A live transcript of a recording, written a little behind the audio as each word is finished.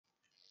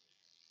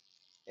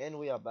And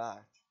we are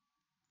back.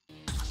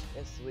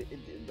 Yes,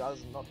 it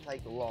does not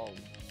take long.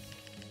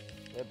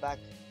 We're back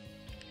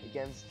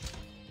against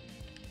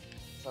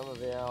some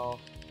of our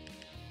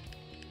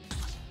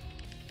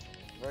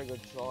very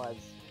good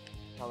sides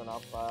coming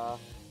up. A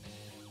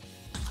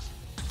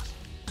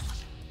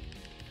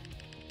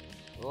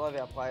lot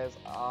of our players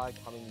are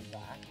coming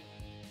back.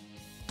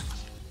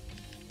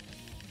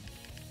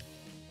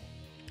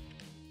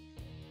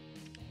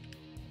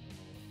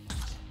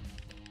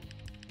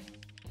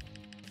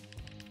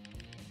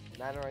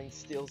 Mannering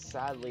still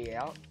sadly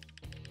out.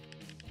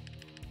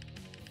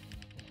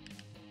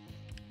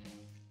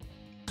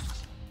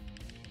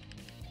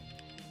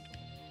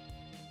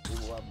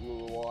 We'll have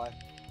Luai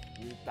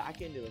move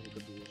back into the hooker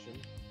position.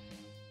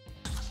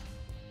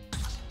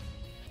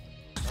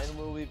 And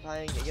we'll be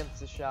playing against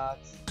the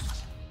Sharks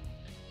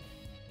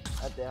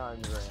at their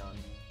home ground.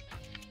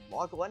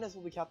 Michael Ennis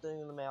will be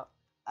captaining them out,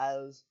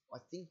 as I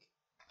think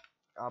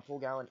Paul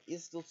Gallen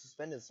is still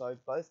suspended, so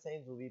both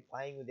teams will be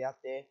playing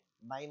without their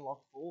main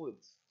lock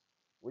forwards,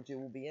 which it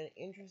will be an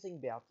interesting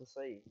bout to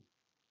see.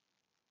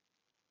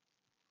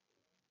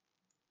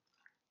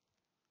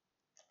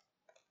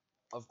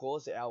 Of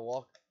course, our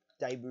lock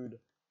debuted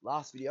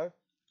last video,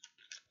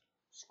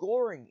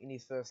 scoring in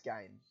his first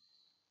game.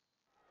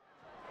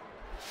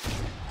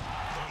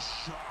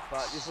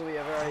 But this will be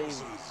a very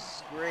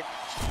grit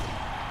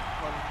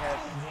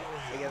contest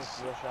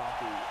against the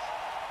Sharkies.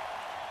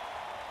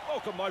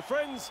 Welcome, my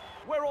friends.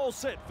 We're all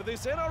set for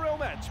this NRL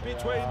match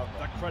between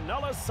the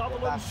Cronulla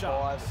Sutherland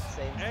Sharks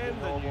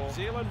and the New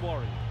Zealand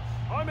Warriors.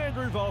 I'm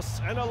Andrew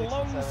Voss, and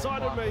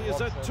alongside of me is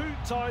a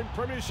two-time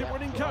premiership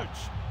winning coach,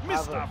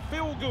 Mr.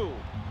 Phil Gould.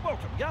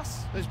 Welcome,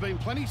 Gus. There's been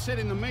plenty said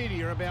in the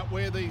media about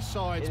where these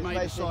sides may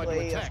decide to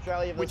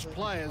attack, which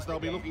players they'll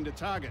be looking to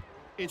target.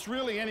 It's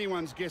really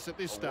anyone's guess at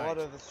this stage.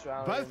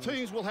 Both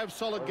teams will have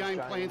solid game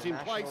plans in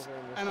place,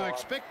 and I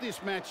expect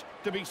this match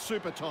to be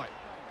super tight.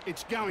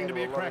 It's going to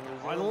be a cracker.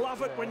 I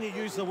love it when you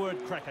use the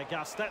word cracker,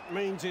 Gus. That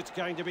means it's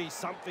going to be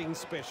something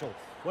special.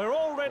 We're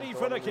all ready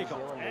for the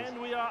kickoff,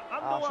 and we are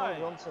underway.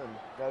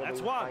 That's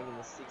one. In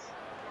the sixth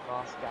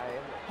last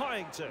game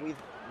Hyington with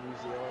New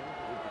Zealand,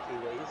 with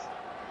the Kiwis.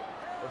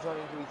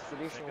 Returning to his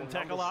traditional second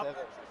tackle number up.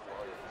 7.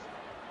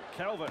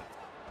 Calvin.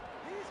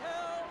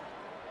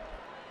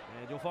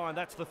 And you'll find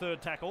that's the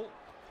third tackle.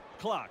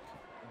 Clark.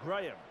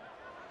 Graham.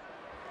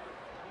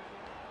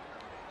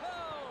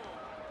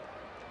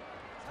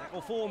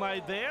 Tackle 4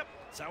 made there.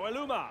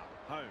 Sawaluma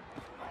home.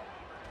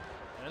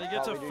 And he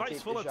gets a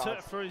face full of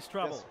turf for his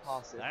troubles.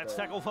 That's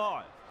tackle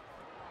 5.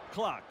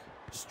 Clark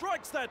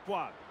strikes that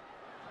one.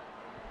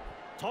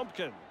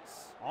 Tompkins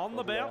on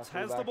the bounce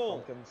has the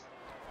ball.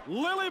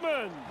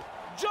 Lillyman.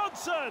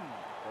 Johnson.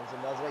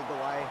 Johnson does lead the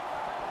way.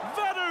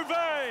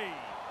 Vanuve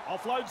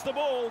offloads the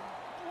ball.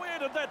 Where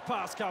did that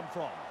pass come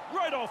from?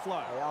 Great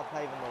offload. They are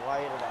paving the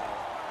way today.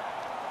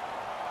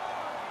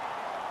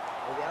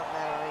 Without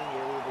Mannering,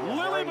 it will be a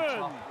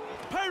Lillyman.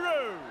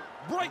 Peru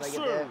breaks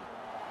through.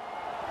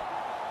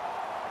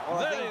 Well,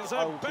 that is a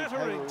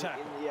battering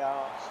tackle. In the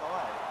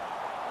side.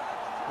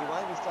 He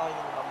won't be starting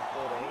in the number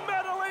 14.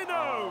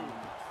 Madalino.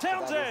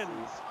 Townsend.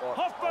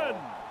 Hoffman.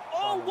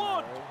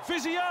 Allwood.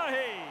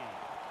 Fiziahi.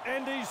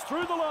 And he's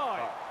through the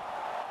line.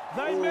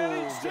 They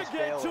managed to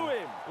get to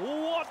him.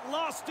 What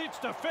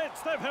last-ditch defence.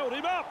 They've held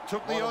him up.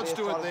 Took the odds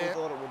to it there.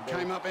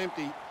 Came up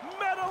empty.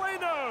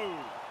 Madalino.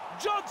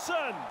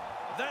 Johnson.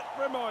 That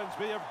reminds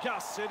me of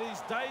Gus in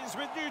his days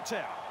with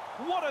Newtown.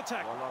 What a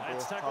tackle.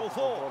 That's tackle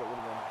 4.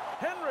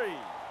 Henry.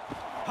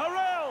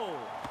 Harrell.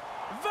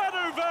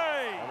 Vanuve.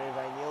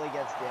 Vanuve nearly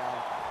gets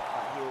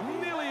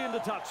down. Nearly into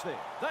touch there.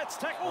 That's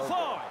tackle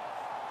 5.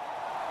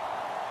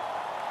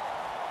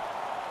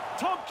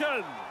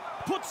 Tompkins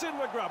puts in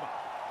the grubber.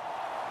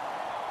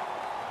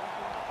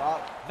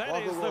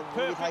 That is the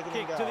perfect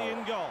kick to the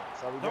in goal.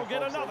 They'll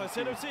get another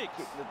set of 6.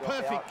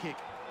 Perfect kick.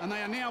 And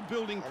they are now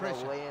building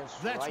pressure.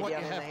 That's what you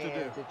have to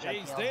do.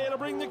 He's there to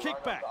bring the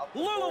kick back.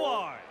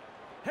 Luai.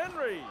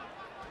 Henry.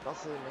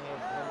 Crosses in the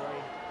hand for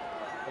Henry.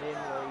 But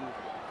Henry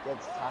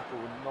gets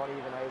tackled, not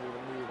even able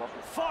to move off.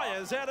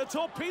 Fires out a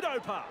torpedo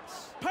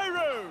pass.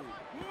 Peru.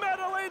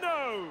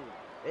 Madalino.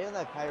 Even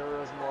though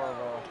Peru is more of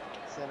a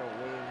centre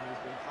wing, he's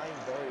been playing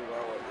very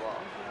well as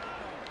well.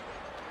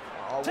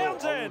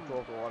 Townsend. I will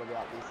talk a lot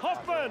about this.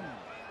 Hoffman.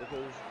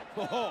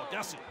 Because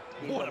Gussie.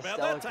 What about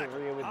that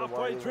tackle?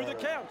 Halfway through the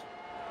count.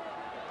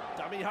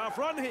 Dummy half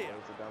run here.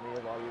 It's a dummy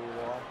of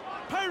Luai.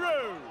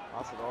 Peru.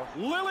 Pass it off.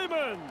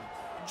 Lillyman.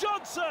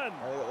 Johnson.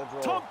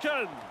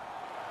 Tompkins.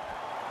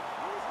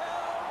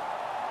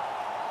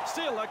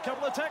 Still a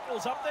couple of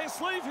tackles up their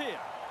sleeve here.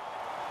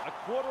 A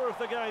quarter of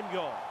the game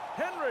gone.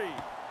 Henry.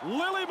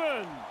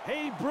 Lillyman.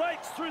 He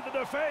breaks through the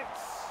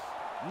defence.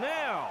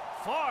 Now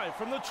 5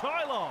 from the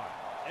try line.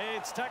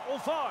 It's tackle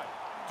 5.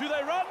 Do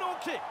they run or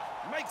kick?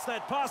 Makes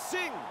that pass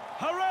sing.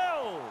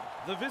 Harrell.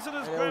 The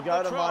visitors grab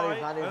the try,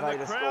 and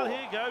the crowd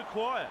here go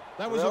quiet.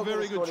 That was a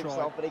very good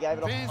try.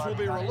 Fans will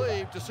be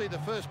relieved to see the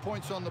first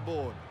points on the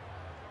board.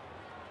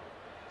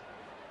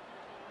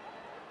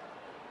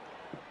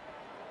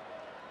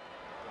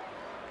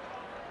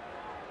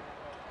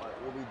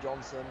 It'll be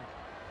Johnson.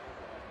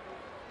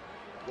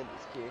 Get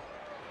this kick.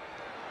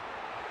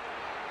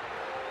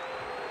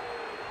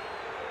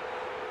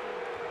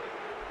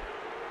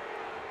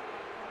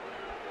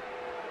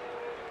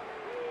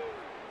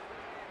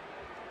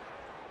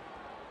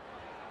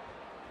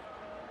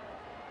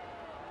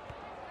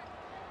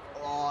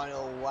 Oh,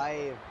 no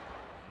way.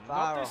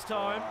 Not this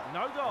time.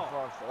 No goal.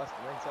 Left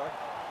sorry.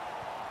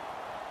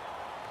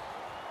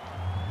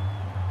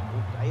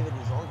 David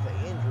is on for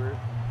Andrew.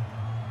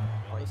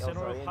 The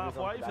centre of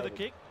halfway for the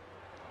kick.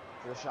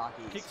 For the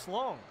Sharkies. Kicks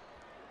long.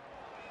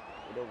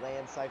 It'll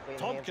land safely in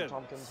the hands of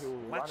Tompkins, who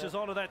will latches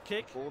onto that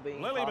kick.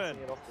 Lillyman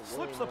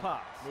slips the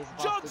pass.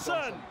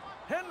 Johnson.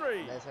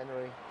 Henry. There's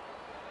Henry.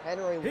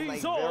 Henry will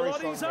He's all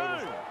on his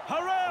own.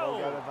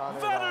 Harrell.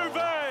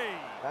 Vanuve.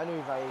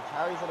 Vanuve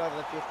carries it over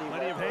the 50.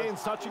 Plenty of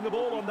hands touching the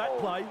ball on that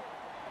play.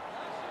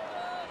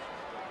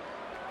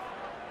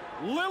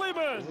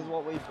 Lillyman. This is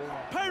what we've been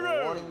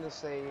wanting to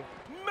see.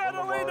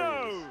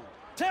 Madalino.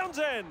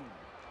 Townsend.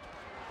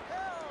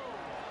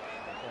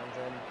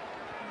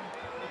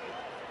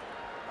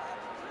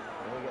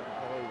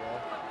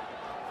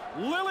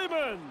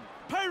 Lillyman.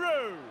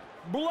 Peru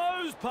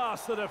blows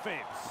past the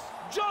defence.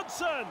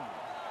 Johnson.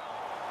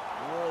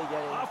 Really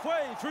getting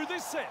halfway through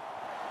this set.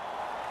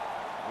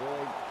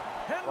 Really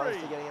Henry.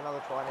 Close to getting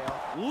another try now.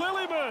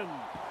 Lillyman.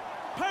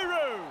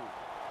 Peru.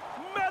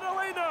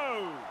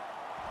 Madalino.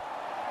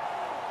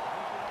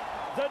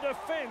 The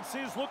defence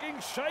is looking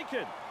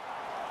shaken.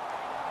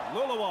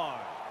 Luluai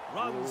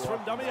runs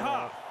from dummy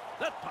half.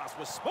 That pass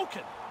was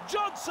spoken.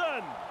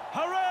 Johnson.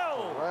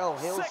 Harrell.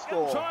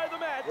 Second try of the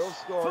match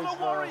for the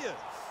Warriors.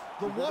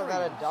 The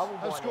Warriors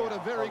have scored a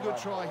very good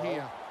try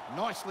here.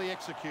 Nicely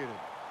executed.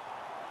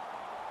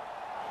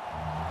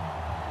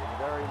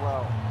 Very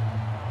well.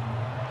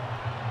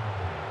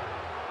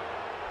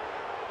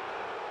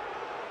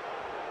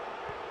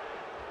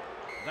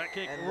 That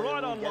kick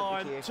right on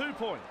line, 2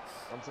 points.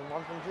 Johnson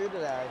 1 from 2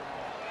 today.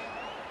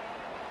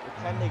 With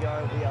 10 to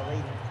go, we are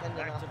leading 10 to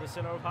back nothing. To the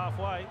centre of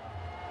halfway.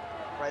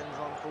 Friends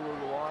on full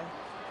Uruguay.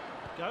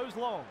 Goes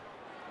long.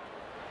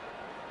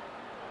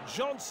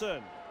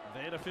 Johnson.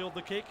 There to field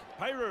the kick.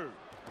 Peru.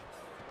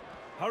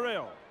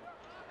 Harrell.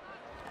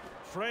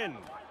 Friend.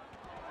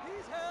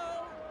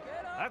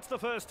 That's the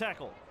first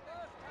tackle.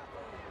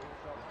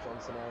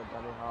 Johnson out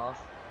dummy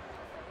half.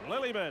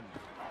 Lillyman.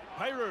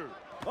 Peru.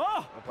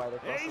 Oh!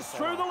 He's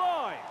through the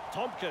line.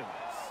 Tompkins.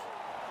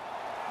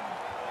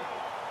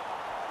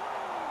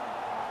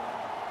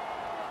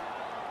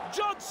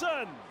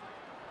 Johnson.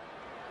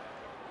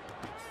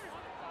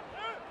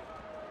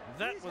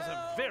 That was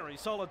a very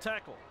solid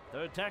tackle.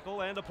 Third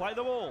tackle and to play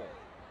the ball.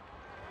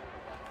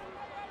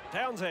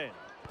 Townsend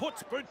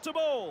puts boot to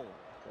ball.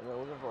 And they're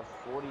looking for a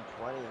 40-20.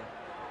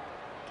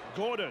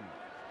 Gordon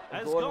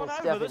has gone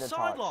over the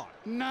sideline.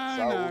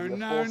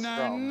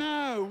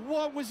 No.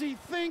 What was he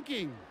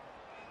thinking?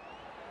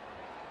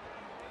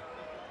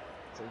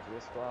 Into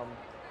a scrum.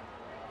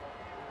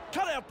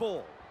 Cut out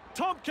ball.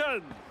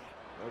 Tompkins.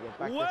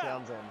 Back to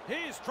Townsend.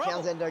 Here's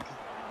trouble. Townsend.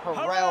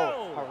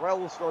 Harrell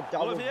will score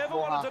double. Well, if you ever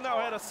wanted to know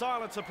how to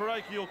silence a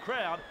parochial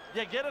crowd,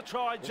 you get a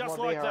try just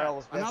like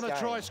that. Another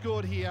try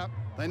scored here.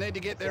 They need to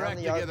get their act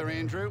together,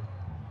 Andrew.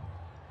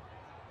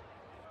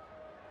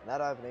 That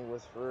opening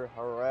was for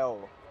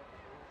Harrell.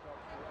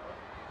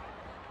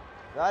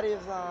 That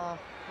is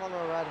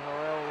Conrad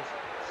Harrell's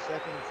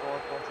second try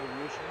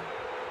contribution.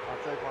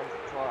 Third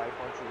try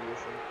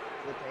contribution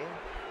to the team.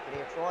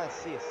 Getting a try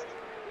assist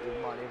with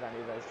Manu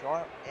Vanuve's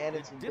try, and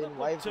it's been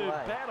waved away. Too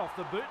bad off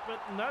the boot, but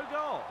no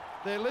goal.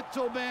 Their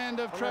little band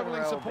of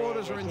travelling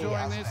supporters are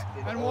enjoying this,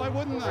 and why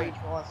wouldn't they?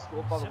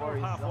 Centre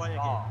halfway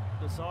again.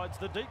 Decides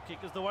the deep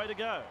kick is the way to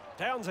go.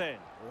 Townsend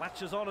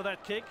latches onto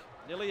that kick.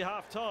 Nearly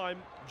half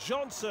time.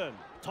 Johnson.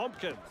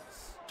 Tompkins.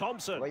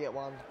 Thompson. We get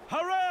one.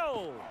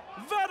 Harrell.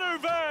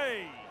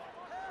 Vanuve.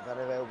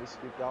 Vanuve will be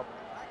scooped up.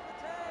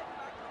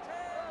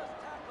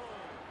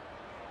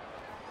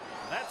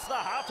 That's the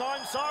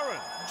half-time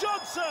siren.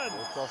 Johnson.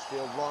 Cross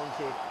field, long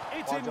kick.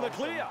 It's in the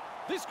clear.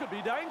 This could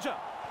be danger.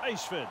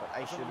 Ashford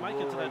doesn't make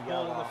it to that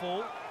ball in the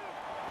fall.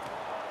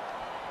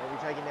 They'll be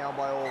taken down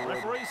by all.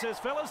 Referee says,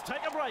 fellas,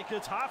 take a break.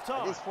 It's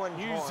half-time. At this point in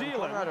New time,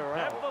 Zealand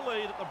have the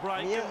lead at the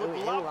break and would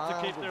love to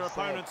keep their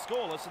opponent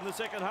scoreless in the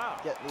second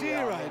half.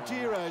 Dear, oh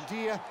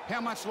dear. How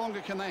much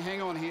longer can they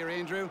hang on here,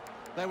 Andrew?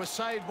 They were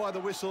saved by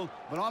the whistle,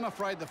 but I'm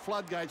afraid the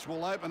floodgates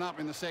will open up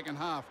in the second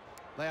half.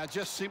 They are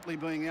just simply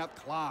being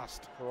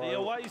outclassed. The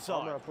away side.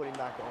 I'm going to put him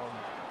back on.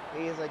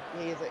 He is a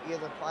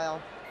player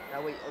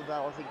that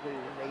I think we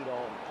need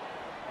on.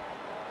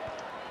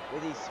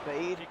 With his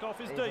speed Kick-off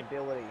is and deep. his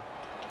ability.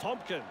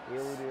 Tompkins.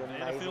 He'll do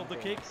amazing field the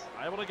things.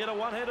 kick. Able to get a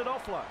one-handed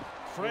offload.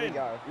 Friend.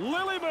 Here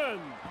Lillyman.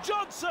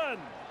 Johnson.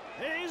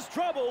 He's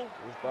trouble.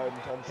 Here's Bowden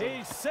Thompson.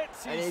 He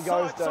sets and his he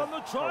goes sights to on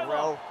the try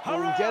line.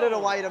 He'll get it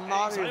away to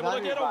Manu He's able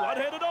to get a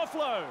one-handed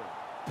offload.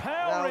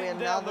 Powering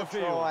down the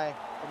field. Try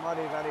to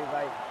Manu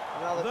Vanuve.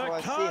 Another try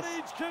assist. The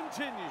carnage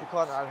continues. To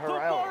Conrad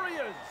Harrell. The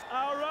Warriors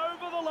are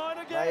over the line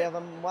again. They are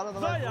one of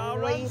the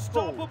most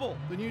unstoppable.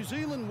 The New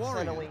Zealand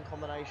Warriors. Center wing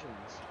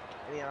combinations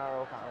in the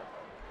NRL currently.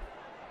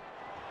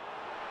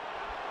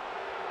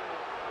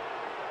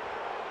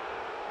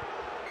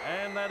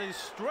 And that is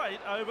straight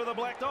over the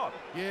black dot.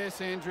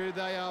 Yes, Andrew,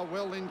 they are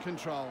well in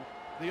control.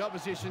 The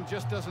opposition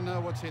just doesn't know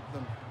what's hit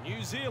them.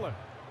 New Zealand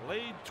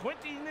lead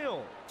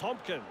 20-0.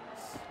 Tompkins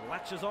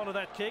latches onto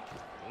that kick.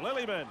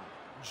 Lillyman.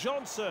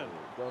 Johnson.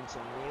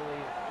 Johnson really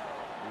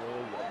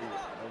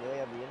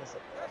have the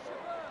intercept.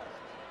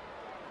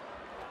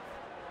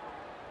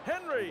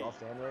 Henry. Off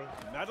to Henry.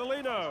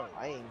 Madalino.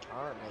 Playing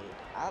currently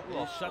at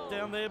He's shut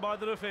down there by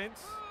the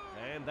defence.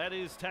 And that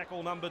is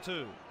tackle number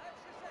 2.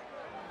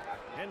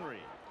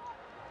 Henry.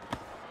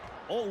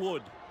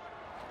 Allwood.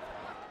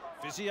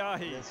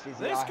 Fiziahi.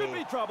 This could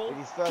be trouble.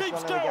 His first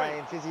Keeps one going.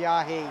 of the game.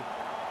 Fiziahi.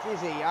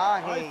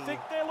 I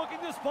think they're looking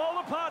to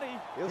spoil the party.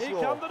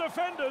 Here come the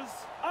defenders.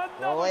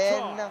 Another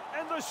try.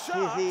 And the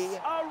Sharks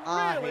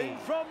are reeling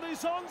from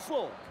this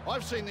onslaught.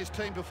 I've seen this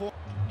team before.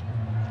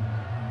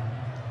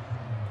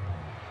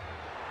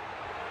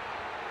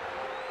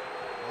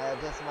 They are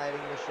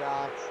decimating the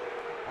Sharks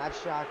at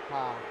Shark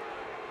Park.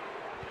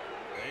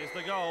 There's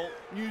the goal.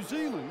 New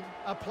Zealand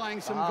are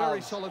playing some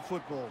very solid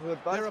football.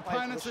 Their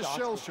opponents are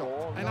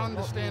shell-shocked, and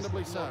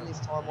understandably so. This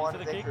time won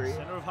the kick,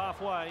 centre of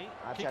halfway.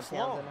 Kicks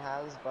long.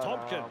 Has, but,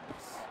 Tompkins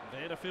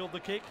there to field the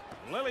kick.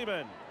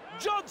 Lillyman.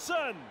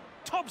 Johnson.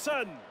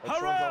 Thompson.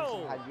 Johnson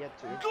Harrell. had yet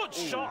to. Good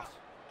shot.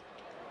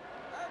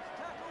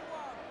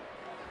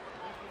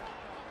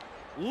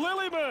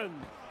 Lillyman.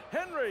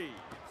 Henry.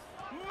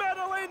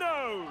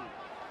 Madalino.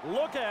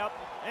 Look out.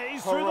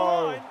 He's through the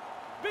line.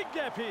 Big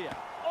gap here.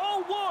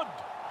 Allwood.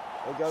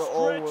 They go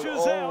to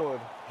Stretches Allwood.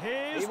 out.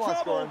 Here's he might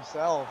trouble. score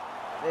himself.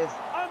 There's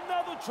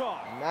another try.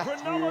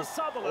 Cronulla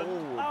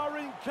Sutherland are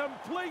in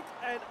complete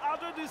and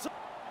utter disorder.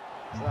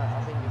 So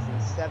I think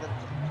it's the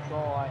 7th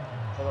try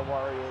for the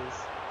Warriors.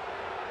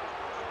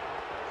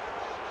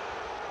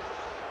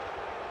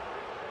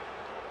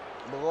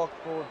 Block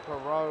forward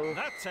Perot.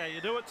 That's how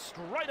you do it.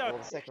 Straight over.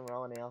 The second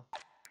rower now.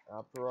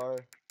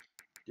 Perot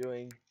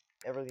doing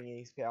everything in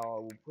his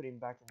power. We'll put him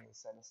back in the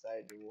centre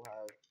stage. We'll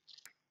have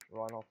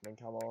Ryan Hoffman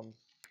come on.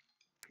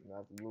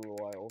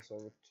 Lulaway also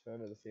return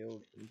to the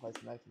field in place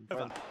of Nathan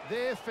Brent.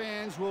 Their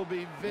fans will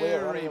be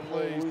very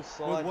pleased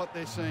with what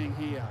they're seeing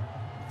here.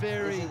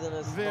 Very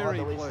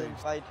pleased.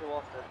 Played too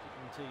often.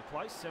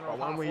 Place, centre but of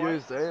when halfway. we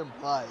use them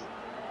play,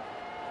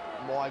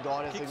 my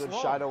God, it's Kicks a good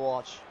long. show to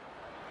watch.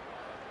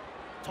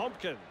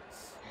 Tompkins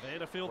there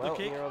to field Well, the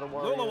kick. here are the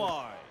Warriors.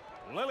 Lulaway.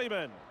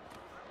 Lillyman.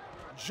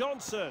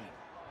 Johnson.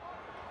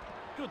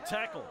 Good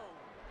tackle.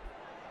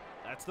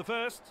 That's the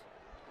first.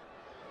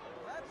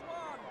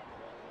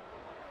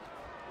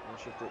 We'll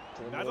shift it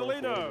to the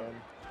Madalino.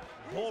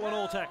 Ball and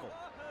all tackle.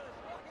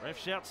 Ref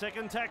shout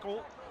second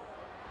tackle.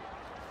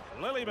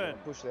 Lillyman.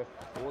 Push there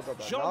forward, but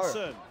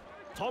Johnson.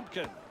 No.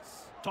 Tompkins.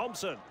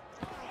 Thompson.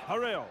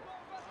 Harrell.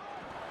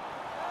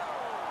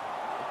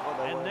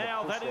 And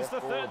now that is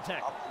the third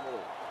tackle.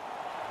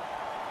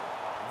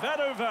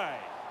 Vadove.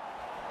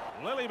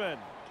 Lillyman.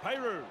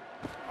 Peru.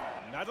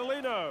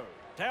 Madalino.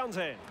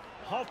 Townsend.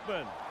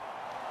 Hoffman.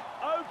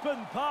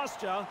 Open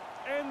pasture.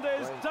 And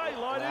there's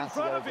daylight in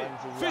front of him.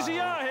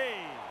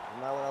 Fiziahi.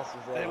 No one else is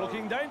there. They're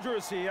looking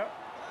dangerous here.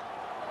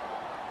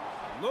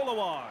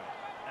 Lulaway.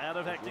 Out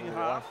of acting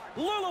half.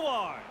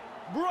 Lulaway.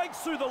 Breaks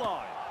through the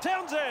line.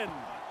 Townsend.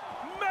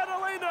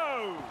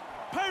 Madalino.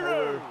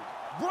 Peru.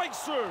 Breaks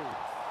through.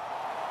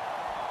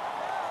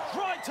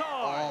 Try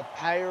time. Oh,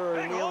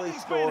 Peru nearly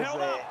scores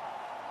there.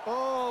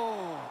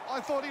 Oh, I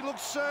thought he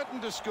looked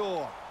certain to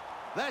score.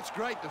 That's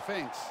great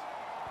defence.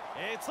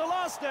 It's the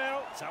last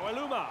now.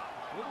 Sawaluma.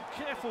 A little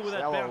careful with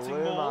that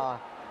bouncing ball.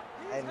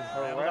 And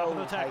Harrell up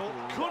the tackle.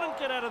 Couldn't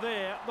get out of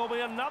there. There'll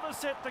be another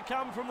set to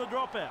come from the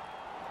dropout.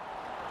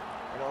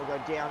 And it'll go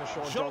down to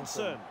Sean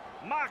Johnson.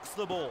 Marks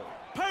the ball.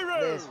 Peru.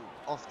 There's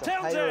off to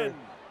Townsend. Peru.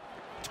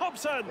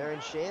 Thompson. They're in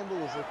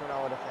shambles, the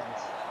Cronulla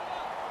defence.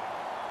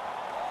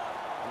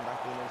 And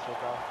back in and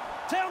Shooker.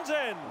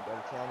 Townsend. Go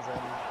to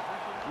Townsend.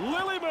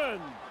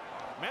 Lillyman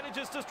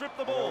manages to strip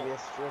the ball.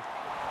 Yes, strip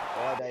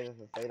by David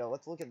Fafita.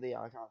 Let's look at the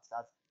current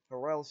stats.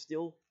 Harrell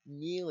still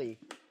nearly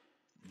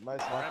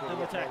most likely to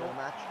get the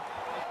match.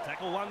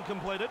 Tackle 1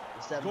 completed.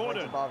 7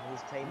 points above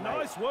his teammate.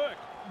 Nice work.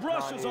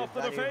 Brushes off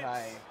the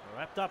defence.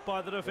 Wrapped up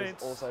by the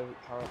defence. Also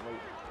currently,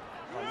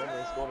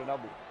 scored a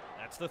double.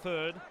 That's the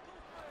third.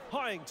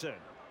 Hyington.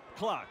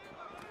 Clark.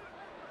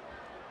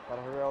 But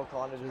Harrell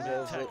kind of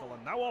deserves it.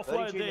 And no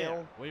offload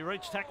there. We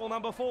reach tackle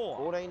number 4.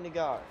 14 to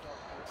go.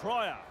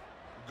 Pryor.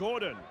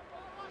 Gordon.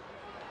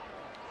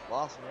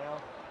 Last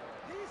now.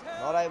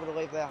 Not able to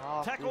leave their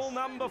half. Tackle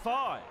number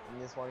 5. In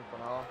this one,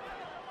 Cronulla.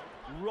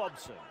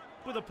 Robson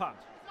with a punt.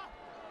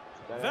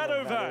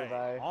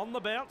 Vadove on the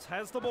bounce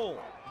has the ball.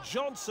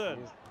 Johnson.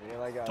 Here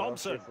they go.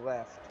 Thompson. Shift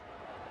left.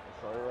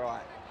 Throw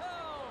right.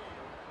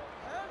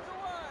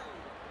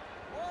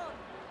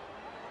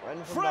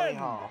 Friend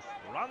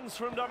runs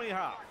from dummy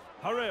half.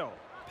 Harrell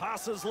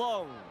passes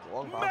long.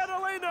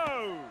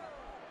 Madalino.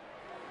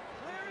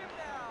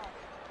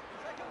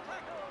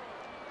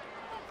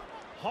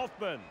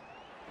 Hoffman.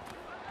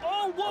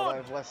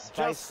 Allwood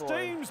just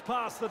steams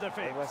past the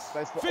defence.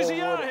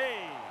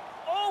 Fiziahi.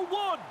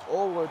 Allwood.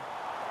 Allwood.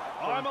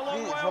 I'm a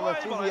long way away,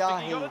 but I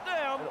think he got it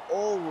down. and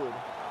Allwood.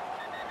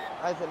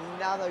 That's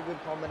another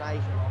good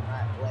combination on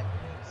that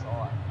left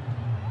side.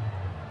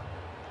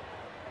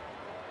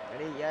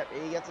 And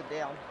he gets it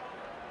down.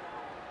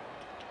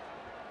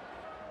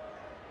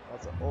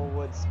 That's an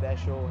Allwood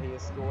special. He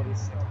has scored his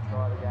 6th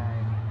try of the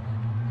game.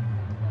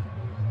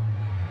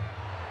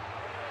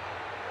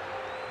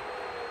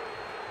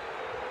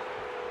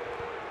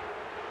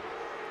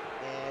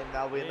 And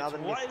there'll be another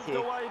missed kick.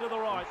 Away to the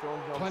right.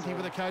 Plenty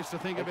for the coach to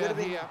think about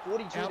here.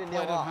 Outplayed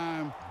at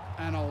home,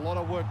 and a lot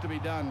of work to be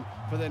done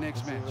for their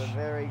next match. This is a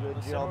very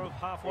good job. Of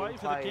halfway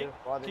for the kick.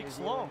 Kicks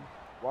long.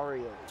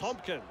 Warriors.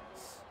 Tompkins.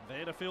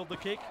 There to field the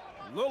kick.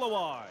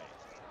 Lulawai.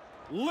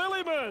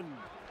 Lillyman.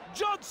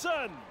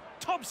 Johnson.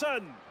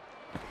 Thompson.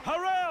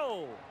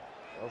 Harrell.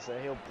 Also,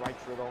 he'll break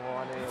through the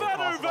line.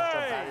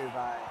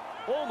 Vanuve.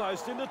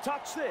 Almost into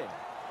touch there.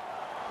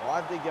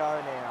 5 to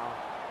go now.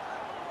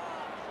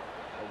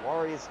 The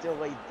Warriors still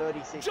lead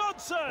 36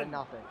 Johnson. to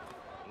nothing.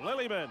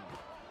 Lillyman.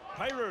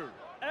 Hayru.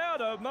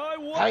 Out of my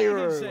way,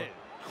 he said.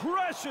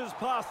 Crashes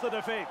past the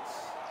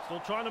defence. Still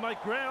trying to make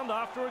ground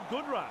after a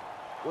good run.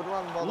 Good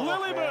run by the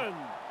Lillyman.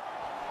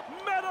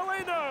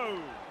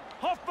 Madalino.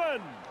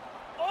 Hoffman.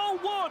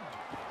 Allwood.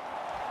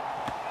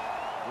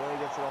 Really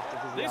gets it off to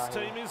this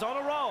team is on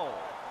a roll.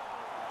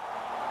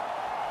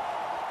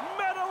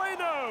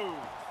 Madalino.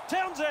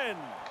 Townsend.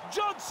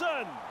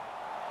 Johnson.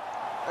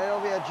 It'll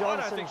be a Johnson I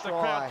don't think try. The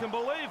crowd can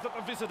believe that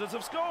the visitors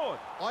have scored.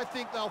 I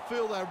think they'll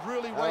feel they've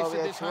really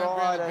wasted this home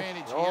ground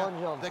advantage here.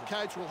 The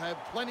coach will have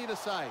plenty to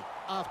say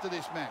after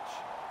this match.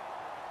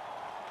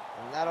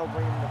 And that'll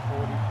bring him to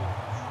 40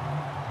 points.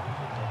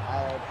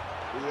 Add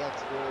the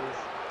extras.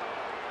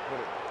 Put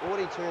it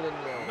 42 to 0.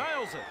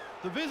 Nails it.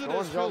 The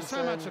visitors feel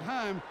so much at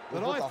home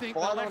that I think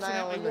they'll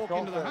accidentally walk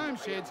into the home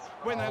sheds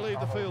when they leave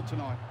the field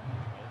tonight.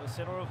 In the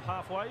centre of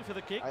halfway for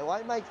the kick. They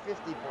won't make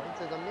 50 points.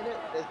 There's a minute.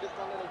 There's just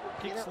under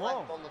a minute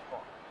left on the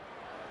clock.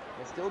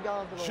 They're still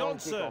going for the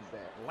Johnson long kick-off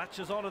there.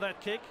 latches onto that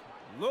kick.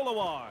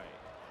 Lulawai.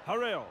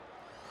 Harrell.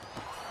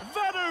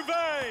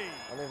 Vanuve.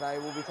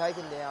 Vanuve will be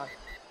taken down.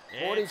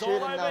 It's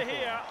all over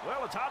here.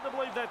 Well, it's hard to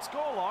believe that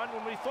scoreline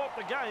when we thought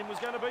the game was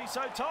going to be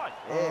so tight.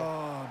 Yeah.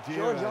 Oh,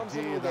 dear, oh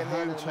dear. The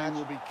home team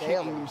will be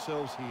kicking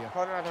themselves here.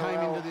 Came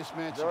into this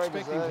match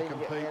expecting to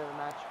compete,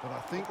 but I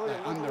think they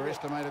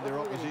underestimated their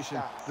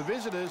opposition. The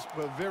visitors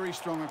were very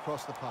strong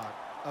across the park.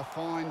 A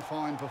fine,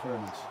 fine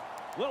performance.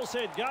 Well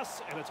said,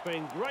 Gus, and it's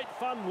been great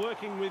fun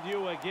working with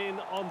you again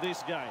on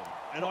this game.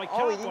 And I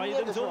can't wait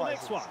until the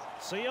next one.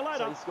 See you later.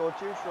 So he scored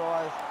 2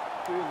 tries,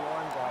 2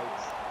 line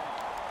breaks.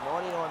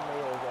 99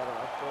 metres out of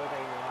like 13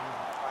 runs,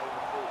 playing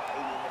the full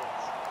 80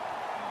 minutes.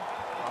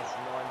 Plus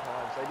 9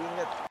 times. So he didn't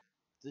get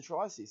the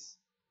try assist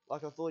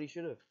like I thought he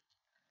should have.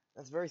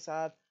 That's very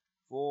sad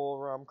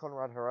for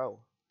Conrad Harrell.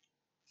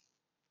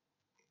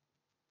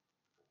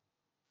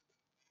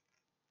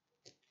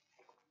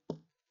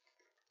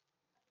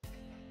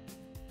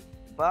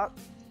 But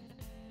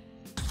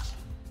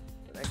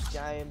the next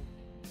game,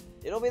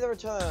 it'll be the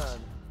return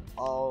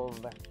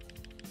of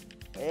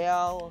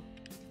our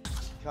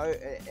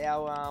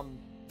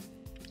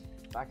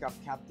backup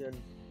captain,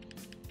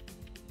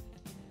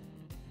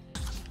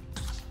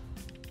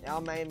 our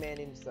main man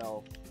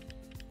himself,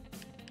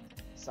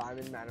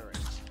 Simon Mannering.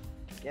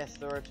 Yes,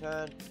 the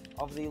return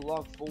of the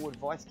log forward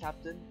vice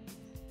captain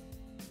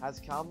has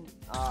come.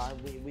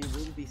 We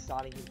will be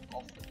starting him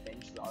off the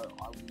bench though.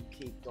 I will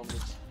keep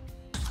Dominic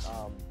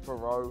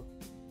Perot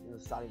in the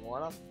starting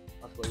lineup.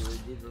 Luckily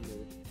we did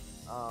remove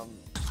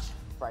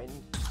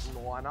Frayden from the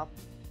lineup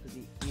because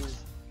he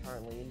is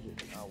currently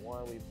injured. Why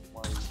are we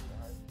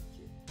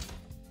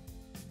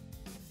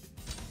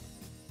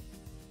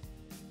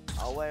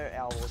I'll wear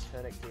our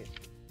alternate kit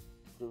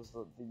because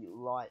the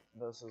light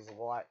versus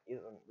light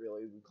isn't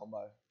really a good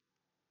combo.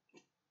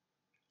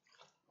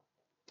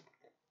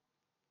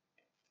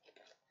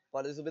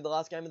 But this will be the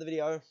last game of the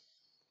video.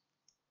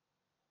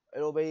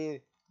 It'll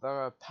be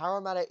the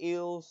Parramatta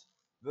Eels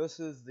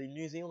versus the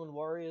New Zealand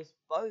Warriors.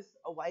 Both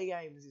away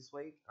games this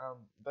week.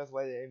 Both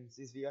away games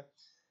this video.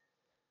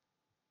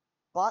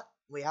 But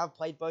we have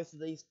played both of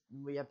these.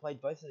 We have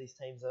played both of these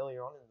teams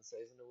earlier on in the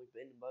season, and we've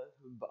been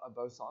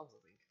both sides,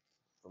 I think,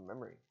 from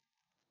memory.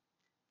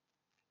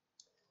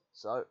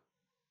 So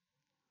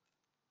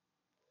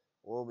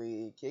we'll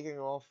be kicking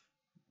off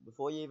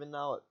before you even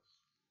know it.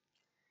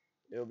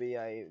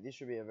 This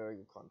should be a very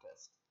good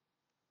contest.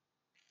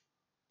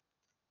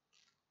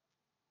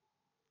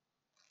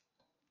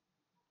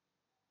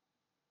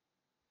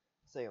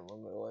 It's taking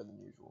longer than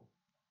usual.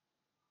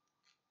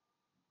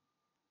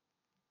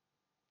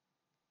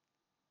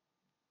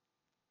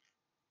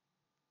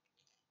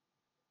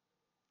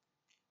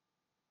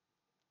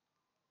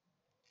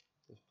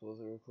 Just pause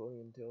the recording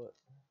until it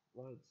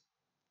loads.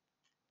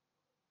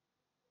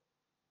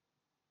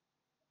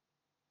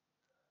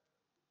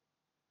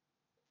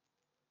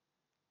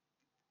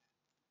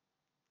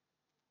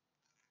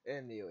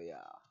 And here we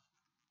are.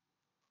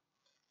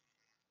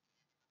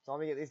 Time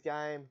to get this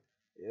game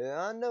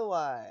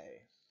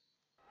underway.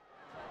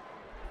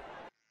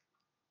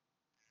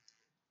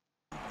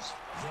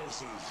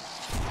 Versus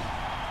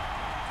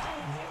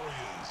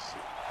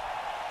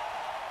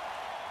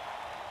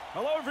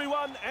Hello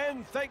everyone,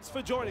 and thanks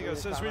for joining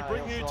us as we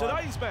bring you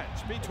today's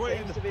match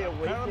between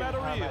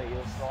Parramatta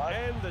Eels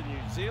and the New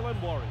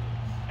Zealand Warriors.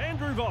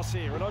 Andrew Voss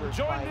here, and I'm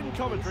joined in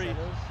commentary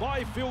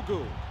by Phil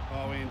Gould.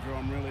 Oh, Andrew,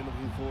 I'm really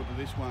looking forward to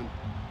this one.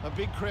 A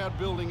big crowd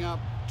building up,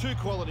 two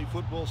quality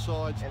football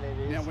sides.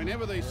 Now,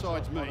 whenever these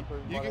sides meet,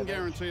 you can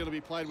guarantee it'll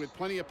be played with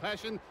plenty of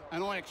passion,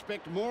 and I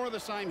expect more of the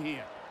same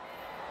here.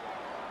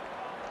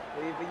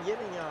 We've been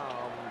getting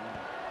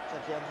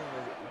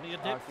Plenty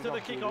of depth to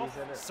the kickoff.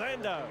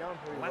 Sando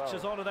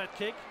latches onto that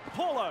kick.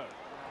 Paulo. I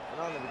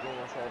know in the beginning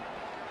I said it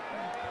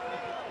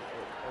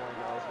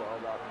goes well,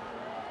 but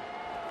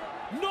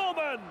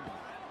Norman.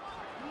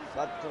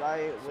 But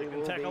today we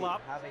will tackle be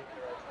up. having a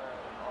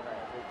return on a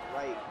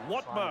great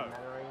Watmo.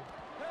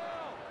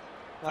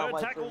 Third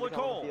tackle the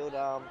call. Field,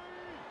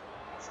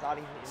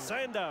 starting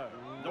Sando.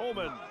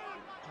 Norman.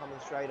 Coming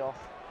straight off.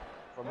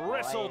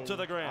 Wrestled to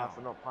the ground.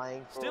 For not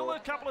playing. Still a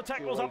couple of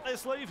tackles up their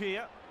sleeve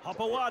here.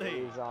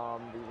 Hopawati. Is the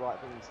right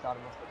thing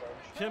starting off the bench.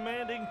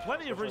 Commanding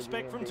plenty of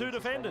respect from two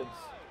defenders.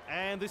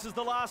 And this is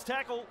the last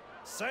tackle.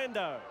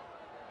 Sando.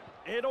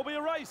 It'll be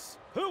a race.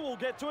 Who will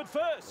get to it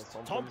first?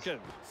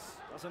 Tompkins.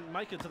 Doesn't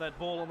make it to that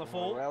ball on the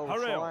fall.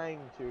 Harrell trying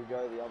to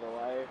go the other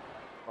way.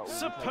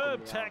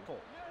 Superb tackle.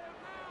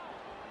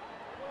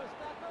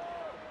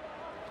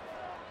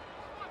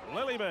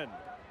 Lillyman.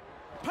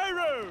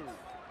 Peru.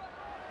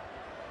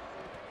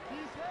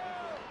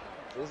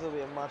 This will be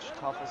a much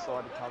tougher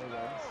side to come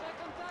against.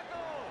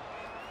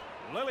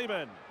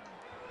 Lillyman.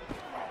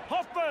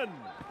 Hoffman.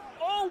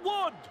 All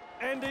wood.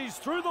 And he's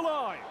through the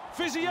line.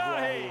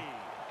 Fiziahi.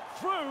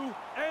 Through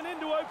and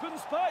into open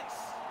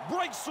space.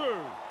 Breaks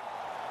through.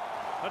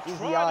 A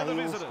try to the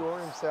visitors.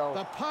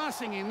 The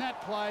passing in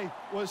that play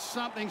was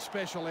something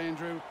special,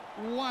 Andrew.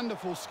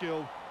 Wonderful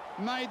skill.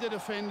 Made the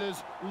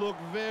defenders look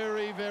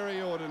very,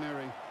 very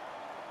ordinary.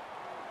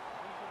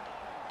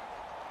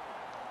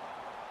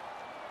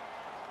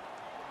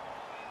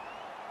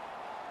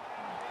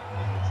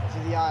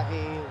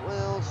 Fiziahi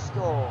will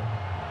score.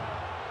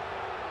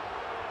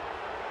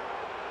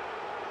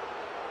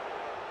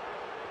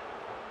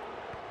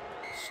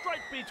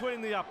 Straight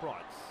between the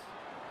uprights.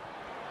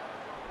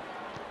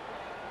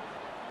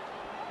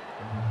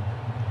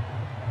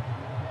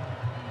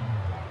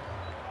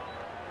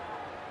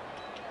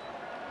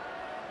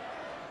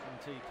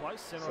 T place,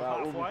 centre of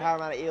halfway. Will be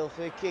Parramatta Eels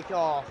for kick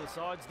off.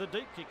 Decides the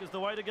deep kick is the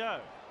way to go.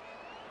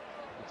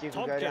 The kick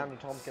will go down to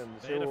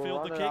Tompkins. There to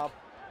field the kick.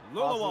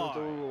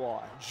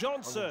 Luluai.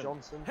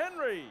 Johnson.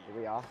 Henry. Here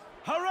we are.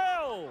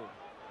 Harrell.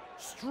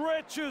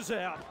 Stretches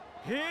out.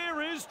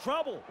 Here is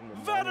trouble.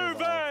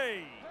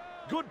 Vanuve.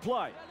 Good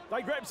play.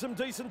 They grabbed some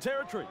decent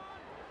territory.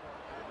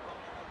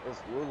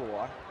 It's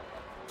Luluai.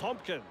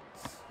 Tompkins.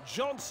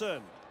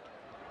 Johnson.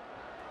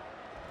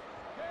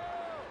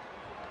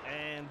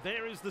 And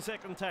there is the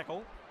second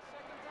tackle.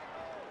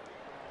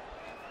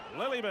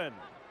 Lillyman.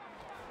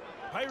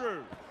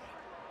 Peru.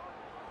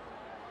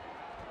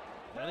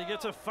 And he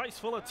gets a face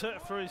full of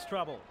turf for his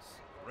troubles.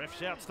 Ref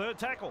shouts third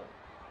tackle.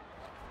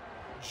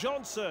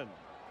 Johnson.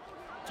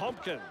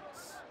 Tompkins.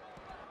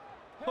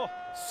 Oh,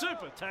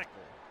 super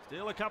tackle.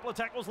 Still a couple of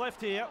tackles left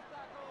here.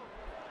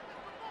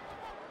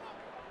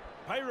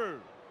 Peru.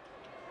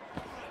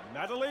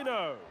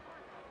 Madalino.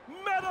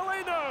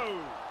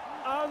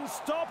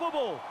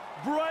 Unstoppable.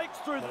 Breaks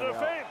through the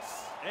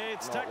defence.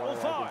 It's tackle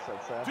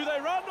 5. Do they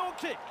run or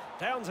kick?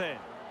 Townsend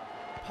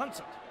punts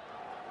it.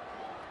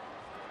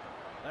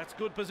 That's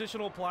good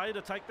positional play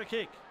to take the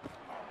kick.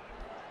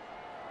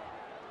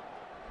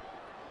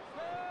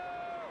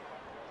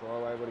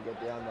 So able to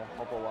get down the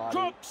Hopawati.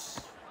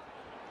 Crooks.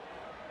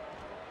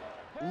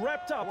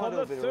 Wrapped up on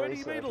the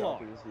 30-metre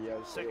line.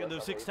 Second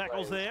of 6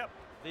 tackles there.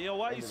 The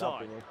away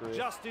side,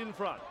 just in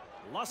front.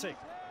 Lussick.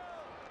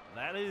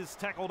 That is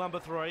tackle number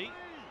 3.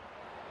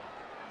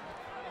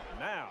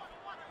 Now,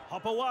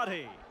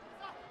 Hopawati.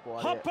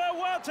 Look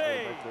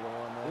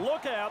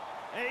out.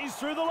 He's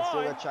through the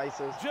line.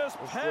 Just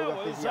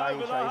powers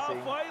over the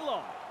halfway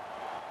line.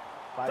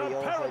 The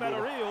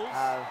Parramatta Eels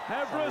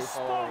have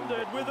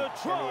responded with a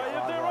try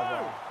of their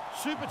own.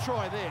 Super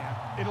try there.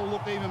 It'll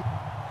look even.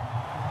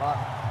 But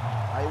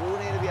they will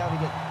need to be able to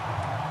get.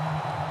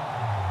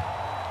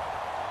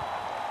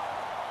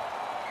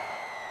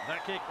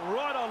 That kick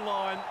right on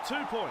line,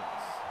 2 points.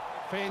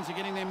 Fans are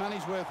getting their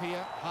money's worth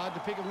here. Hard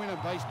to pick a winner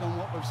based on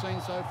what we've seen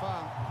so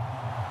far.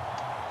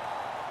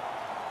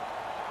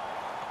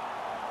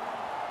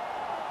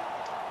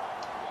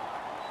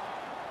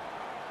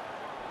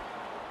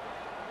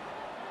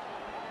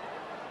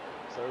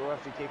 So we'll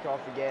have to kick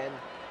off again.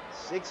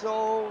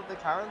 6-all, the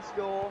current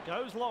score.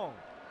 Goes long.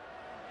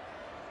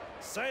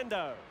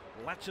 Sando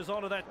latches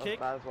onto that kick,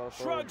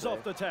 shrugs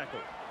off the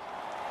tackle.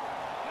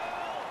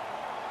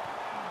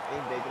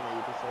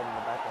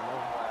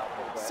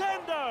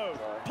 Sando,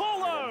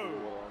 Paulo.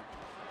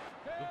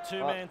 Good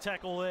two-man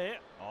tackle there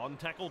on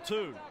tackle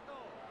 2.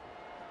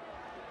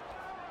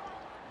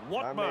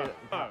 Watmo.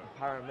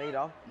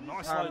 Parramatta.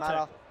 Nice low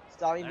tackle.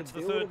 Starting to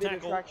build a bit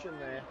of traction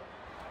there.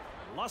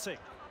 Lussick.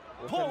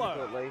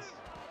 Paulo. At least.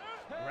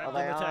 Grabbed They on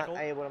the aren't tackle.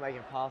 able to make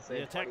a pass there.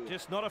 The attack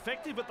just not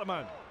effective at the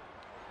moment.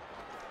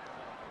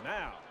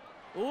 Now,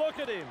 look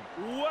at him,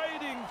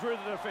 wading through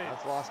the defence.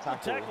 That's the last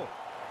tackle.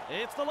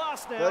 It's the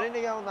last now. 13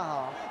 to go in the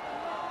half.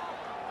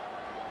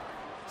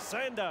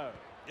 Sando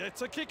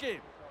gets a kick in.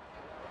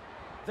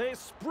 They're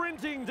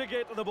sprinting to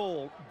get to the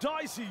ball.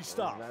 Dicey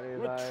stuff.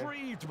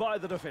 Retrieved by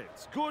the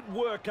defence. Good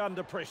work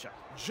under pressure.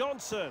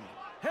 Johnson.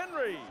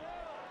 Henry.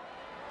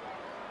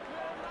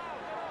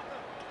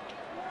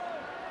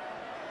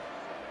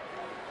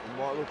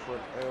 Might look for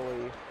an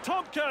early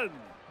Tompkin.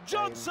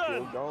 Johnson.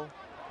 field goal.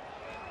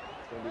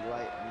 It's going to be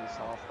late in this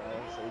half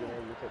though, so you're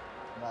going to look at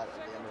that at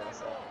the end of the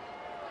set.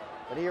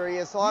 But here he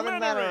is, Simon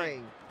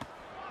Mannering.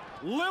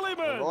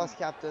 Lillyman. The vice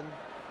captain.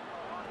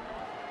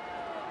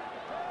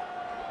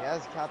 He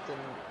has captain.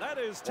 That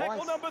is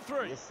tackle number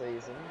 3 this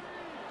season.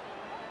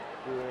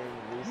 During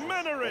the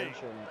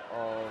suspension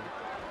of.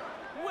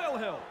 Well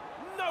held.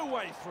 No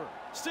way through.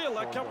 Still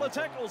a couple of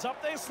tackles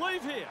up their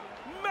sleeve here.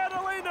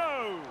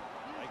 Madalino.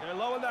 They go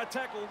low in that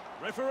tackle.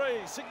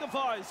 Referee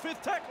signifies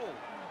 5th tackle.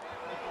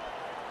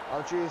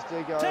 I'll choose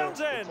to go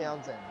Townsend. to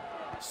Townsend.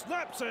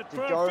 Snaps it To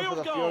for go a field for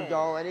the goal. field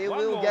goal, and he One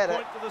will more get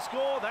point it. for the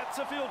score. That's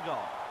a field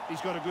goal.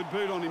 He's got a good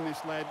boot on him,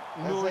 this lad.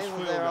 It Nice seems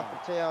field they're goal. up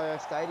at TIO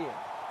Stadium.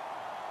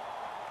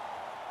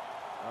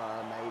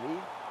 Maybe.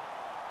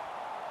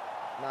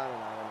 No, they're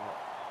not.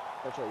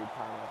 That's what you're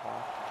paying up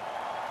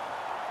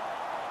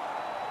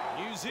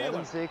on. New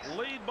Zealand 7-6.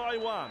 lead by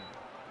 1.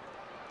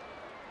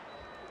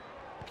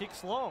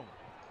 Kicks long.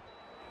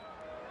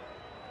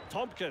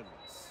 Tompkins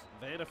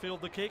there to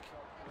field the kick.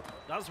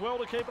 Does well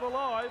to keep it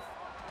alive.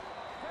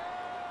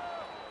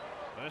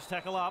 First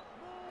tackle up.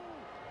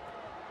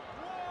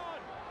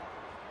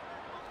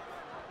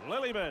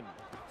 Lillyman.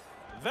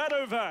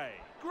 Vadove.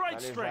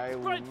 Great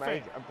strength. Great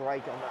make fit. a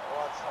break on that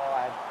right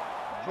side.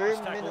 Nice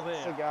 2 tackle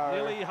minutes there. to go.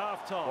 Nearly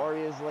half time.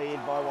 Warriors lead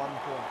by 1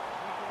 point.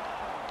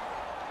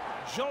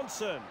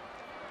 Johnson.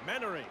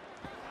 Mannering.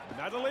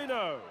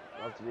 Madalino.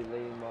 Love to be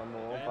leading by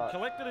more, And but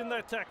collected in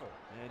that tackle.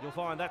 And you'll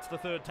find that's the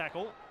 3rd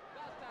tackle.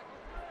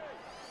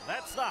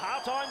 That's the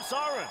half-time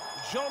siren.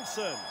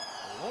 Johnson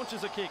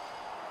launches a kick.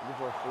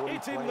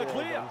 It's in the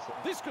clear.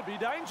 This could be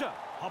danger.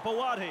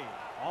 Hopewadi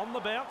on the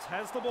bounce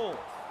has the ball.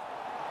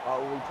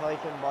 will be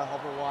taken by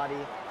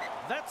Hopewadi.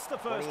 That's the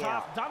first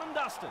half done and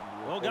dusted.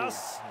 Well,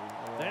 Gus,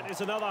 that is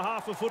another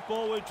half of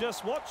football we've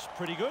just watched.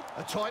 Pretty good.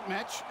 A tight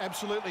match,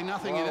 absolutely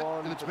nothing in it,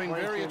 and it's been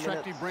very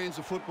attractive brands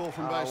of football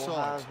from both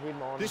sides.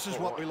 This is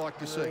what we like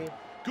to see.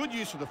 Good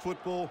use of the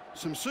football,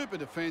 some super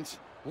defence.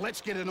 Let's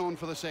get it on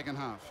for the second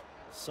half.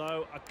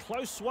 So a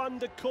close one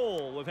to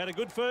call. We've had a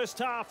good first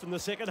half, and the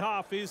second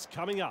half is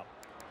coming up.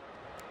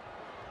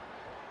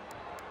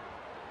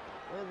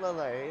 Where's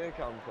Lele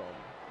come from?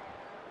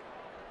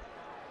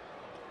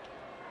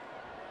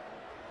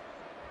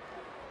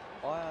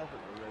 I haven't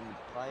remembered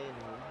playing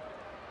him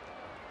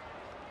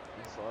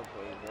inside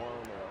for a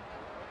while now.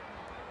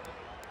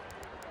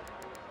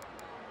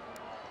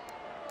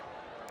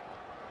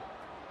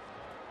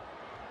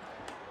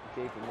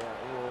 Keep him out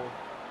and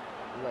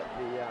we'll let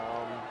the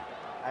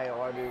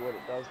AI do what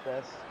it does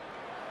best.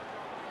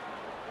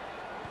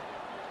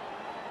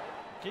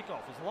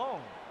 Kickoff is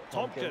long.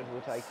 Tompkins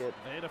will take it.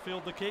 There to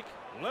field the kick.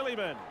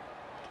 Lillyman.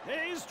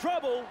 Here's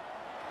trouble.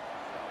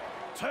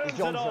 Turns it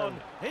Johnson.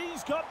 on.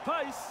 He's got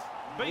pace.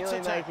 Beats Nearly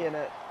it. making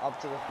it up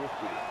to the 50.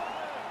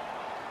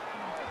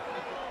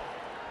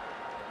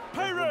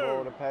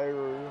 Peru. To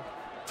Peru.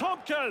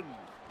 Tompkin.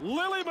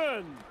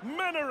 Lillyman.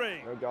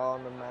 Mannering. No goal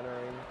on the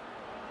Mannering.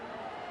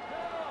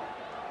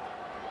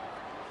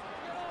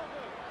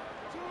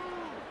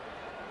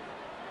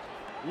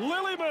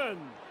 Lillyman.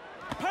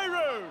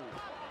 Peru.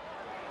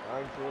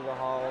 Going through the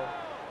hole.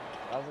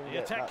 Doesn't The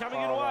get attack that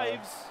coming in far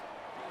waves.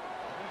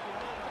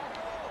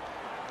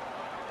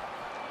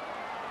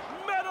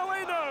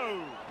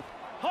 Madalino.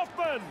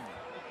 Hoffman.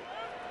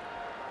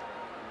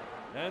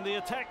 And the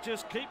attack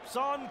just keeps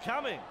on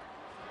coming.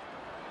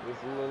 With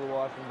a little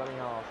wide from bunny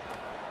half.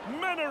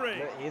 Mannering.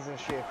 But here's a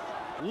shift.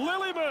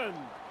 Lillyman.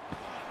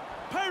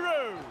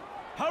 Peru.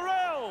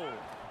 Harrell.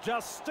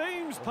 Just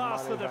steams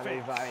past the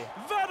defence.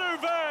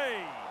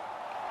 Vadove.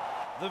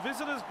 The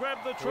visitors grab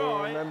the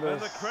try, and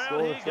the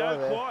crowd here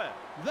go quiet.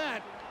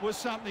 That was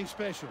something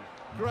special.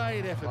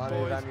 Great effort,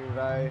 boys.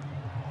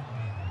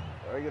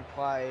 Very good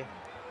play.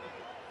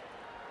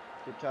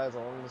 Tiptoes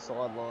along the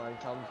sideline,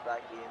 comes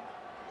back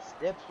in.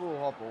 Steps will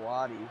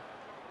Hopewadi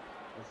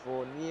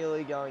before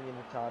nearly going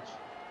into touch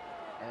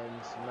and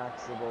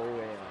smacks the ball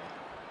down.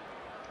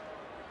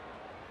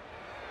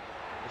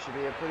 It should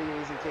be a pretty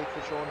easy kick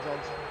for Sean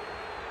Johnson.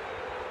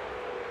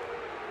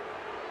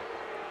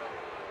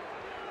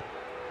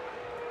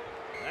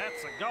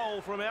 That's a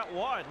goal from out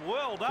wide.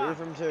 Well 2 done.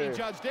 from 2. He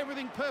judged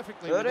everything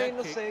perfectly. 13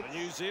 with to that kick. 6. The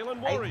New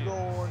Zealand 8 Warriors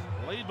gone.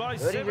 lead by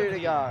 32 7 to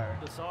go.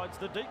 Decides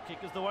the deep kick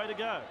is the way to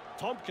go.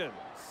 Tompkins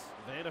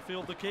there to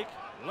field the kick.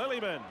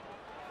 Lillyman.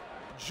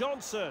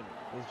 Johnson.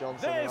 Here's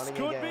Johnson This running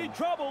could again. be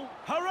trouble.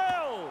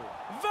 Harrell.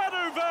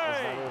 Vadove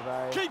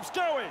Vadove. keeps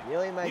going.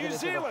 Nearly making New it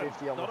to the Zealand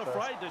 50 on not the first.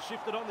 afraid to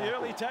shift it on the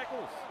tackle. early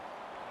tackles.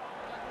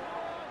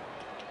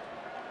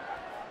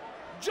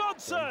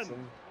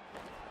 Johnson.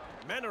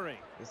 Mannering.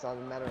 This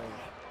time Mannering.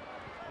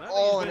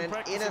 Oh, and an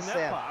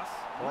intercept.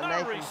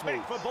 No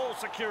respect for ball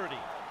security.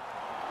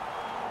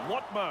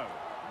 Watmo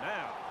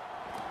now.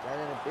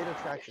 Gaining a bit of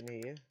traction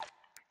here.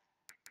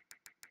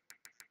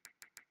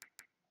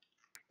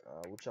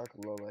 We'll chuck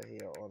a lower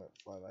here on it,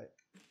 5-8.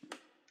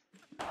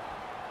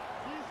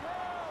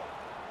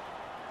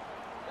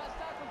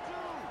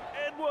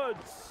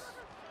 Edwards.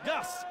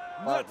 Gus.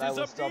 That is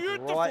a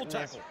beautiful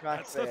tackle.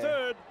 That's the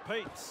third.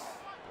 Pete's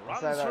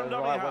runs from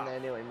dummy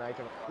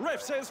half.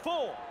 Ref says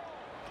 4.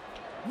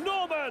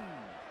 Norman.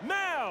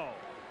 Now.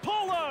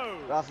 Polo.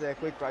 After their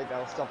quick break,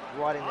 they'll stop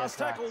right in their tracks.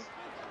 Tackle.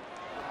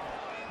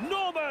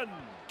 Norman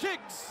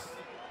kicks.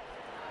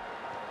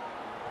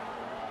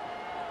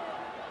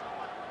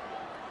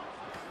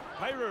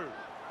 Peru.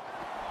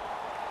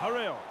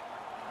 Harrell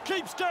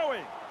keeps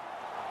going.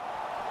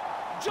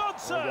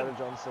 Johnson. We'll go to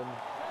Johnson.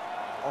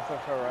 Off of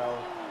Harrell.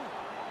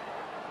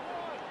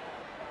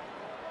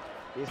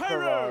 Here's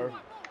Peru.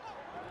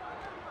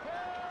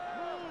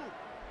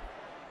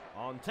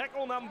 On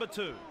tackle number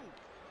 2.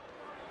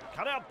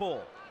 Cut out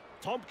ball.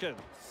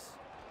 Tompkins.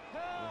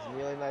 He's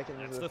nearly making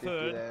That's the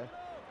third. There.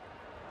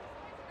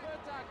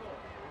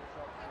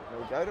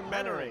 We'll go to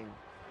Mannering.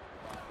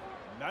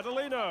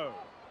 Madalino.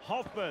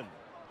 Hoffman.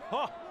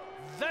 Oh,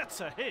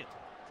 that's a hit.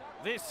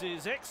 This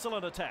is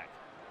excellent attack.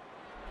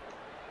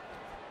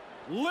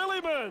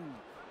 Lillyman.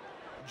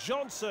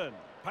 Johnson.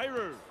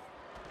 Peru.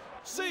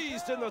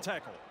 Seized in the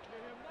tackle.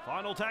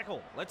 Final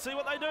tackle. Let's see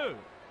what they do.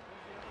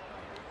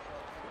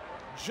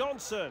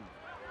 Johnson.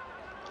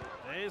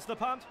 There's the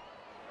punt.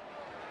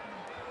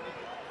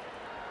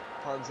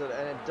 Punts it,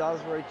 and it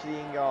does reach the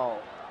in goal.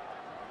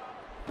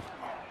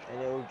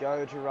 And it will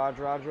go to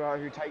Rajra,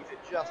 who takes it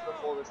just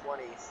before the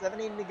 20.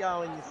 17 to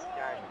go in this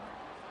game.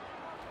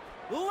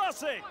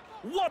 Lussick!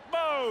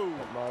 Watmo!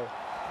 Watmo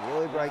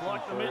nearly breaking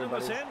like the meat of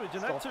the sandwich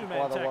in that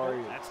two-man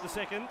tackle. That's the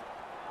second.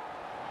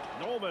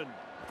 Norman.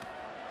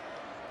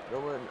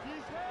 Norman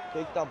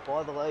picked up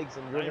by the legs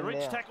and driven They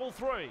reach down. tackle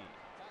 3.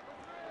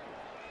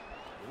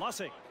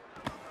 Lussick.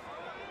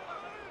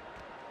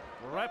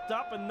 Wrapped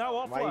up and no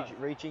offload.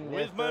 Reaching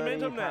with 30,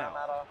 momentum now.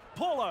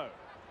 Polo.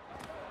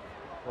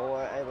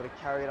 Polo able to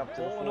carry it up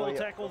to the 40. All in all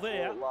tackle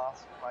there.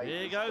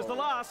 Here goes the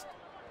last.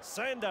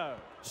 Sando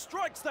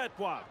strikes that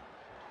one.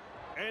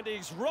 And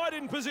he's right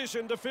in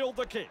position to field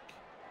the kick.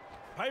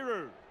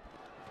 Peru.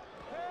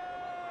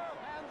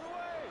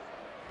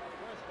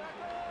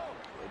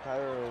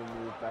 Peru will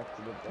move back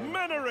to the bench.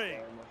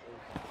 Mannering.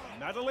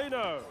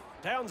 Madalino.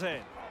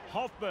 Townsend.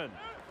 Hoffman.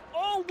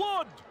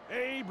 Allwood.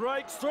 He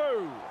breaks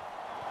through.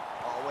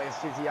 Oh, where's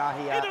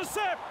Fiziahi at?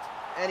 Intercept.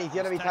 And he's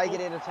going to be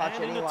taken into touch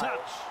anyway. Into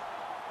touch.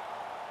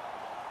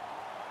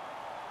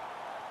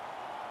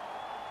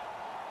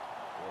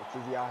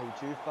 Fiziahi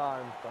too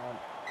far in front.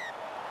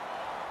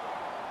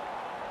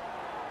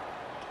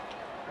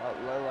 But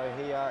Lolo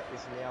here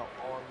is now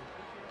on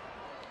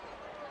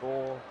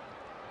for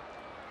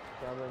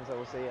Cameron, so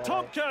we'll see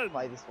how they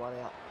play this one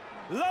out.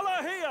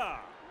 Lolo here.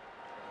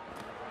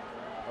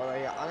 Lolo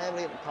here, unable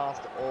to get the pass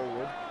to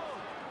Allwood.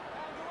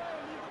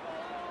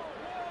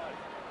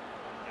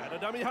 And a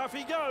dummy half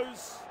he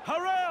goes.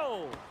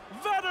 Harrell.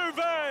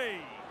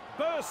 Vaduve.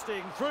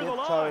 Bursting through the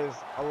line. Toes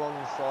along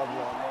the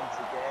sideline once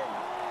again.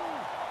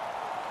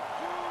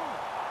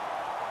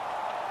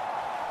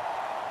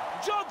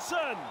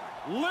 Johnson.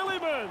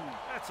 Lillyman.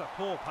 That's a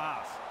poor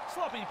pass.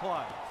 Sloppy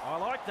play. I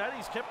like that.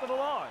 He's kept it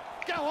alive.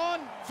 Go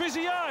on.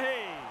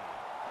 Fiziahi.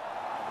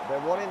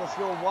 They're wanting to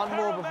score one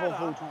more before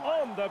full time.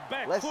 On the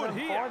back Less foot than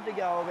here. 5 to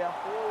go.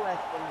 About 4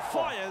 left on the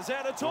clock. Fires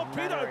out a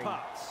torpedo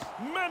pass.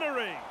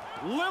 Mannering.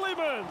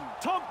 Lillyman.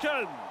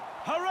 Tompkins.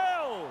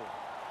 Harrell.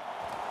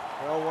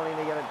 They're all wanting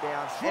to get it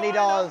down. And he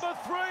does.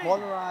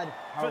 Conrad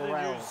for the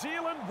Harrell. New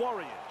Zealand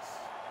Warriors.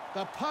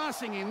 The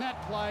passing in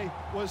that play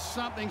was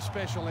something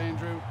special,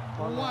 Andrew.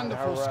 Conrad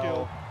Wonderful Harrell.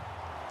 skill.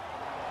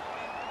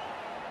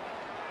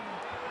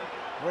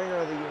 Ringer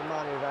of the year,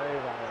 Manu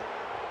Vanuvalu.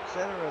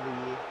 Center of the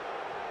year,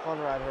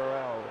 Conrad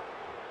Harrell.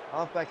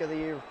 Halfback of the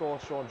year, of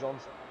course, Sean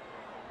Johnson.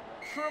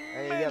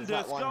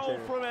 Tremendous goal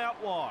from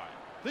out wide.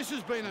 This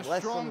has been a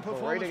strong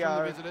performance from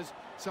the visitors.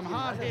 Some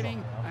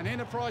hard-hitting and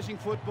enterprising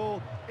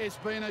football. It's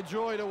been a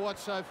joy to watch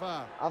so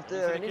far. After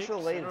their initial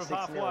lead of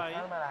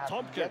 6-0,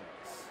 Tompkins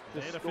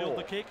there to field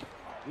the kick.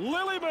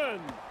 Lillyman.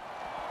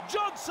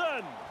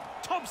 Johnson.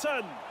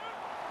 Thompson.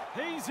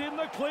 He's in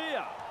the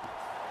clear.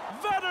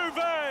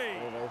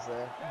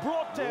 Vaduve.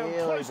 Brought down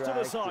close to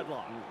the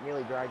sideline.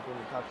 Nearly dragged in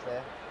the touch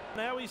there.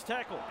 Now he's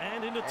tackled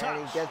and into touch.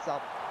 And he gets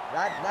up.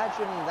 That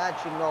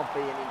should not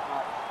be an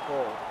in-touch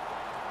call.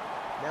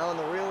 Now in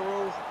the real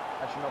rules,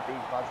 that should not be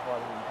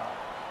classified as an in-touch.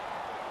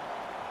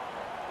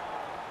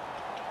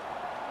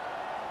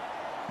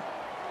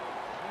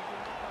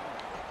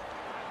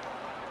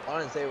 I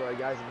don't see where he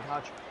goes in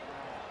touch.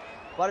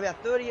 But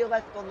about 30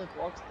 left on the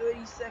clock,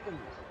 30 seconds.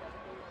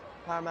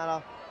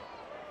 Parramatta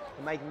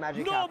to make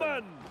magic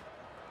happen.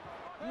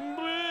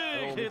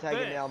 Big hit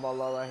taken down by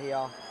Lola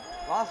here.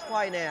 Last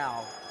play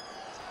now.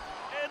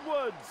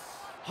 Edwards.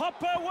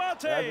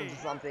 Hopewati.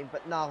 Something,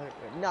 but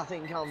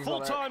nothing comes Full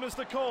of it. time is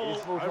the call.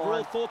 Full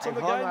Overall time. thoughts on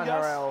the Conrad game,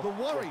 Gus? Harrell The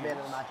was Warriors man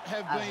of the match,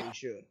 have as been... he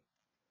should.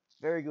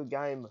 Very good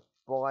game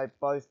by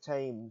both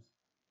teams.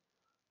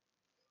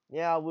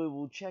 Now we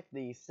will check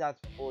the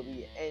stats before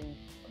the end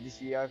of this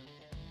video.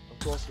 Of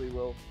course we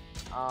will.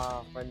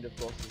 Our friend, of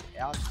course, is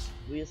out.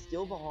 We are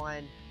still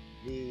behind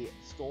the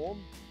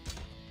Storm.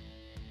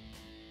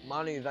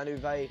 Manu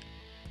Vanuve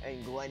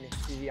and Glenn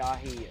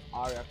Tiziahi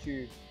are our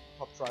two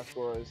top try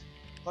scorers.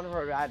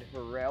 Conrad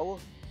Harrell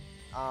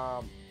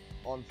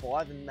on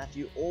 5 and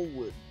Matthew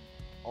Allwood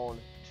on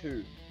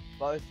 2.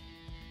 Both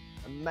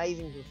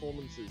amazing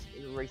performances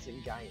in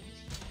recent games.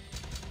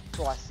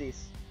 Try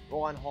assists,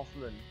 Ryan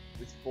Hoffman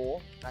with 4,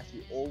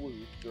 Matthew Allwood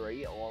with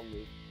 3, along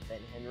with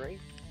Ben Henry.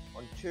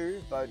 On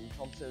 2, Bowden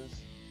Thompson,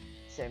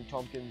 Sam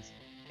Tompkins,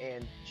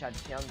 and Chad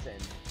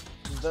Townsend.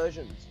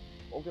 Conversions.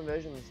 All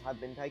conversions have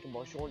been taken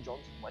by Sean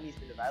Johnson when he's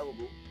been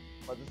available,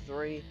 but the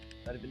 3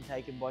 that have been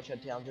taken by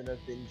Chad Townsend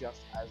have been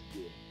just as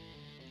good.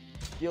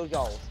 Field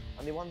goals.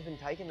 Only one's been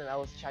taken, and that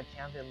was Chad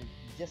Townsend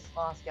just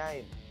last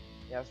game.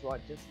 Yeah, that's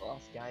right, just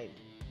last game.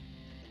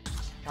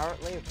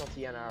 Currently, across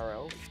the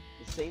NRL,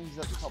 it seems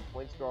that the top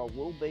point scorer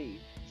will be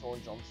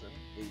Sean Johnson.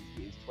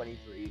 He has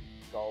 23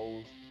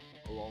 goals,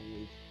 along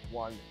with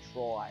 1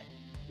 try,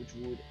 which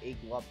would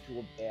equal up to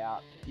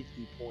about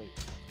 50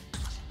 points.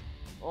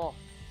 Oh,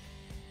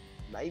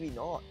 maybe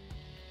not.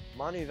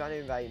 Manu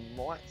Vanuve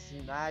might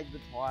snag the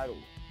title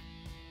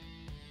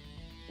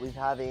with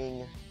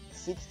having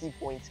 60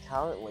 points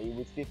currently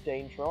with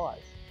 15 tries.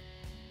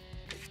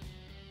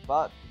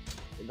 But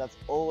that's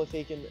all if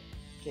he can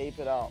keep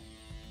it up.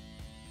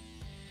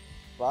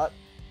 But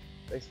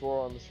the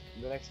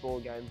next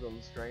 4 games on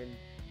the screen,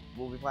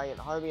 we'll be playing at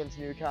home against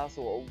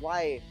Newcastle,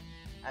 away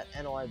at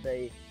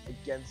NIB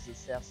against the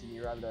South Sydney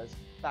Rabbitohs,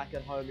 back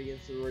at home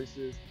against the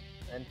Roosters,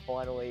 and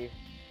finally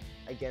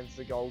against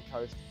the Gold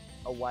Coast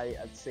away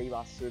at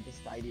Cbus Super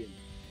Stadium.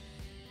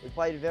 We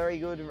played very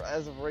good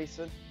as of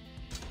recent.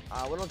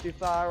 We're not too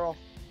far off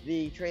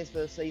the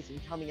transfer season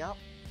coming up,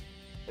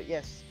 but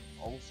yes,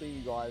 I will see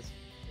you guys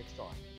next time.